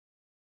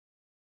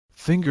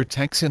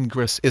FingerTec's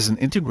Ingress is an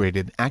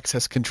integrated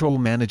access control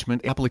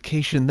management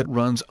application that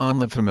runs on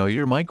the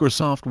familiar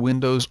Microsoft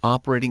Windows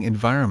operating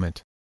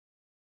environment.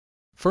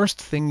 First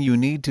thing you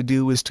need to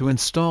do is to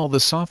install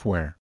the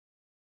software.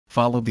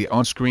 Follow the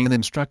on-screen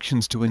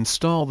instructions to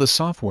install the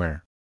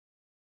software.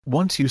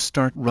 Once you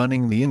start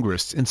running the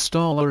Ingress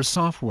installer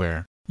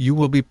software, you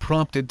will be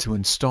prompted to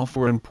install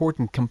 4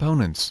 important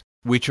components,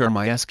 which are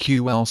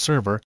MySQL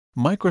Server,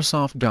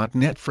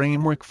 Microsoft.NET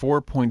Framework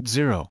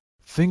 4.0,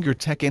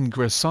 FingerTec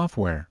Ingress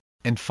software,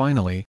 and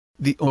finally,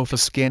 the OFA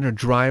scanner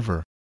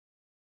driver.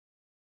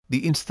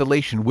 The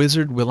installation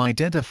wizard will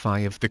identify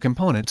if the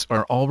components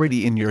are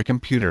already in your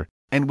computer,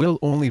 and will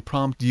only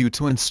prompt you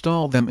to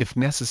install them if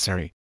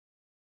necessary.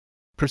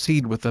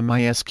 Proceed with the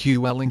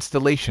MySQL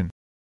installation.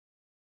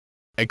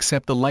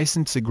 Accept the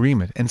license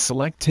agreement and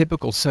select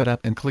Typical Setup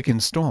and click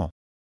Install.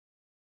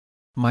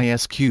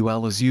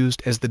 MySQL is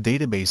used as the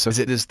database as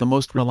it is the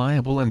most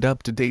reliable and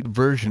up-to-date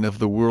version of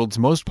the world's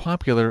most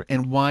popular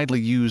and widely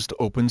used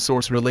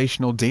open-source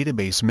relational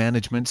database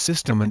management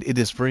system, and it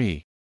is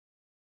free.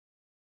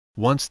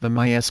 Once the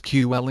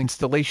MySQL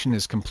installation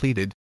is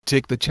completed,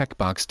 tick the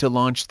checkbox to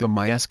launch the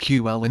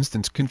MySQL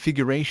Instance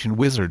Configuration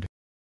Wizard.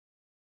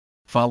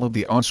 Follow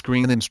the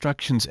on-screen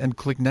instructions and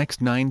click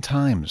Next 9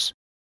 times.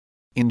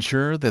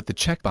 Ensure that the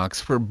checkbox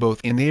for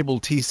both Enable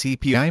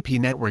TCP/IP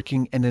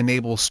networking and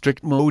Enable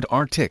Strict Mode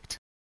are ticked.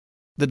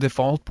 The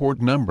default port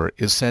number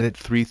is set at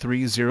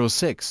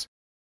 3306.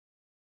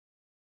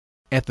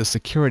 At the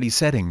security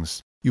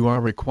settings, you are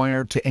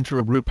required to enter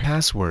a root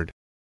password.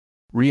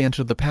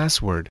 Re-enter the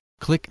password,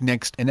 click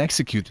Next and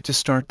execute to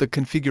start the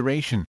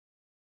configuration.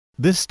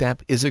 This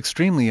step is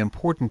extremely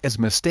important as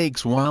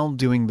mistakes while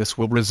doing this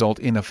will result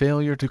in a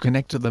failure to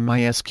connect to the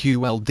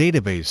MySQL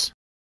database.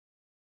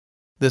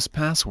 This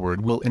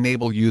password will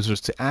enable users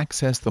to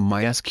access the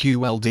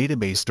MySQL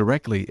database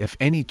directly if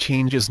any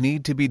changes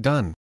need to be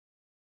done.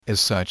 As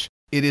such,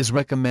 it is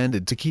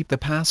recommended to keep the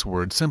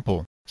password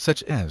simple,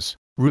 such as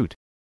root.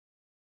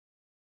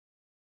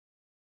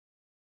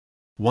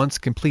 Once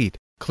complete,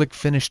 click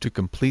Finish to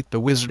complete the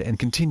wizard and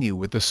continue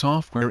with the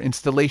software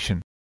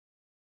installation.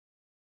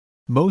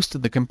 Most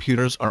of the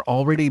computers are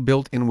already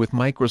built in with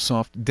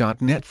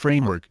Microsoft.NET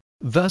Framework.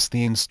 Thus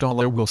the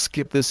installer will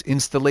skip this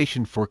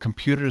installation for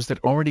computers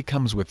that already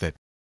comes with it.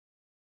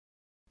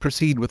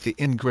 Proceed with the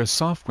Ingress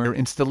software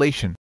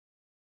installation.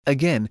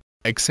 Again,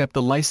 accept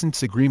the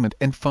license agreement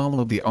and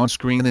follow the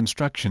on-screen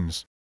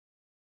instructions.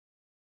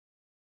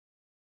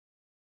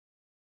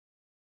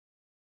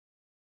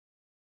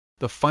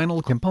 The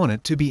final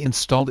component to be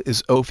installed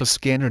is OFA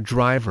scanner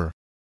driver.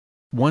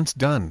 Once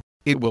done,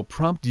 it will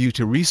prompt you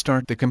to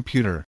restart the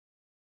computer.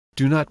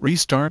 Do not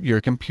restart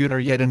your computer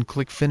yet and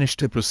click Finish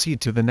to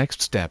proceed to the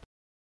next step.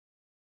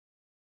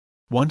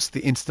 Once the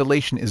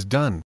installation is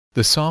done,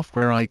 the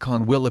software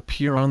icon will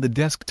appear on the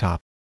desktop.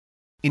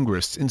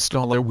 Ingress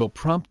installer will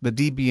prompt the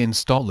DB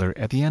installer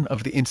at the end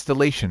of the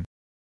installation.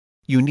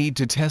 You need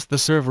to test the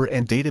server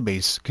and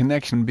database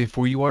connection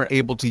before you are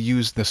able to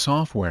use the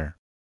software.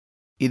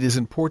 It is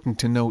important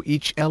to know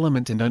each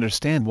element and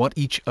understand what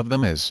each of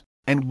them is,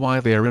 and why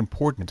they are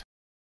important.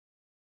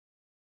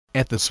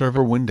 At the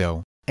server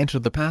window, enter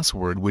the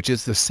password, which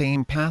is the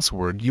same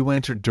password you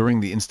entered during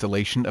the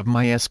installation of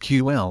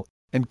MySQL,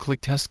 and click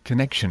Test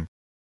Connection.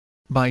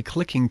 By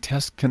clicking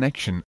Test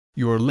Connection,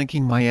 you are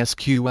linking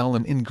MySQL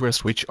and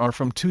Ingress, which are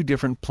from 2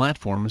 different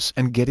platforms,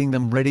 and getting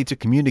them ready to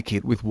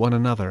communicate with one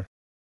another.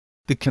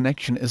 The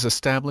connection is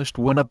established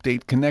when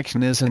Update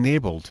Connection is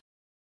enabled.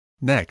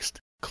 Next,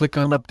 click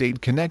on Update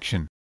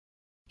Connection.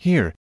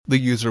 Here, the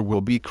user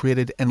will be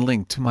created and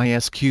linked to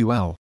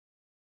MySQL.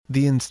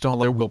 The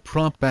installer will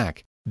prompt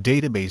back,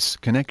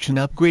 Database connection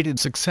upgraded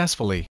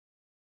successfully.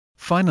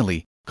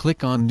 Finally,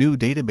 click on New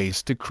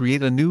Database to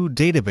create a new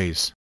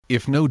database,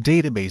 if no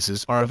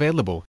databases are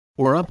available,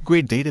 or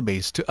Upgrade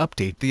Database to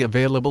update the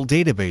available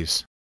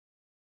database.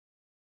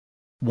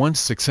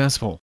 Once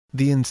successful,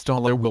 the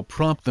installer will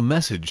prompt the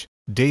message,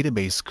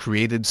 Database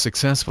created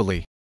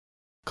successfully.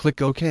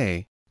 Click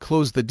OK,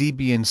 close the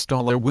DB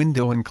installer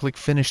window and click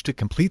Finish to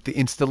complete the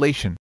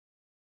installation.